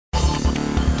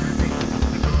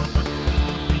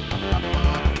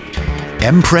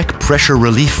MPreC pressure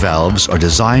relief valves are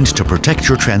designed to protect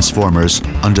your transformers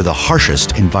under the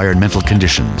harshest environmental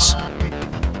conditions.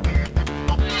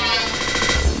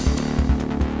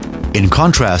 In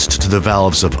contrast to the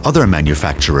valves of other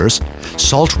manufacturers,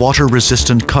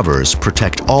 saltwater-resistant covers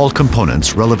protect all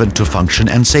components relevant to function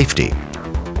and safety.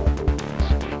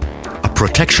 A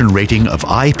protection rating of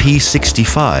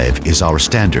IP65 is our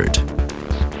standard.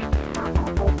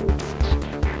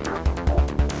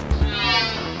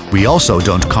 We also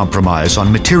don't compromise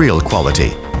on material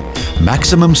quality.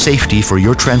 Maximum safety for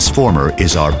your transformer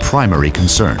is our primary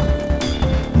concern.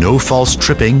 No false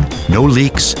tripping, no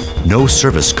leaks, no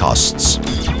service costs.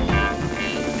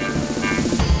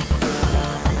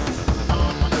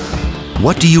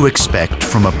 What do you expect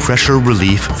from a pressure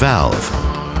relief valve?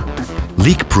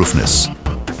 Leak-proofness,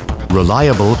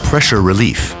 reliable pressure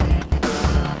relief,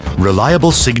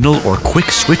 reliable signal or quick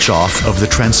switch off of the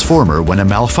transformer when a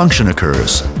malfunction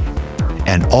occurs,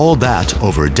 and all that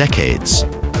over decades.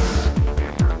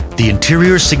 The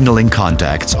interior signaling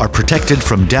contacts are protected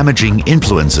from damaging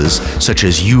influences such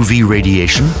as UV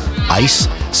radiation, ice,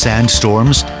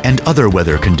 sandstorms, and other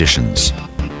weather conditions.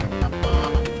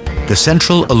 The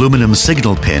central aluminum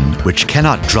signal pin, which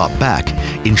cannot drop back,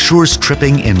 ensures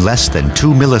tripping in less than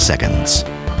 2 milliseconds.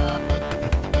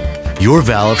 Your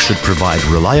valve should provide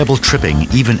reliable tripping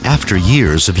even after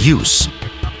years of use.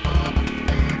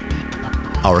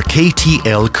 Our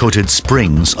KTL-coated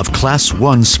springs of Class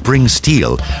 1 spring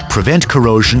steel prevent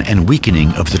corrosion and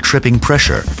weakening of the tripping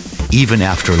pressure, even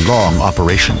after long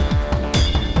operation.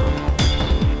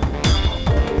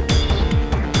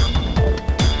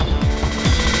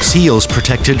 Seals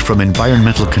protected from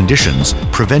environmental conditions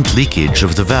prevent leakage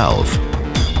of the valve.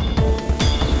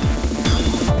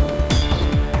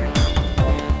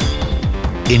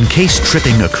 In case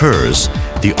tripping occurs,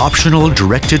 the optional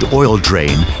directed oil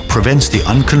drain prevents the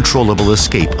uncontrollable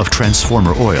escape of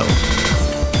transformer oil.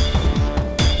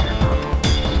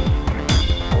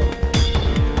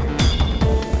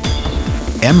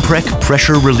 MPreC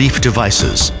pressure relief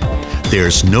devices.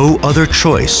 There's no other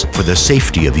choice for the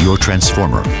safety of your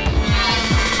transformer.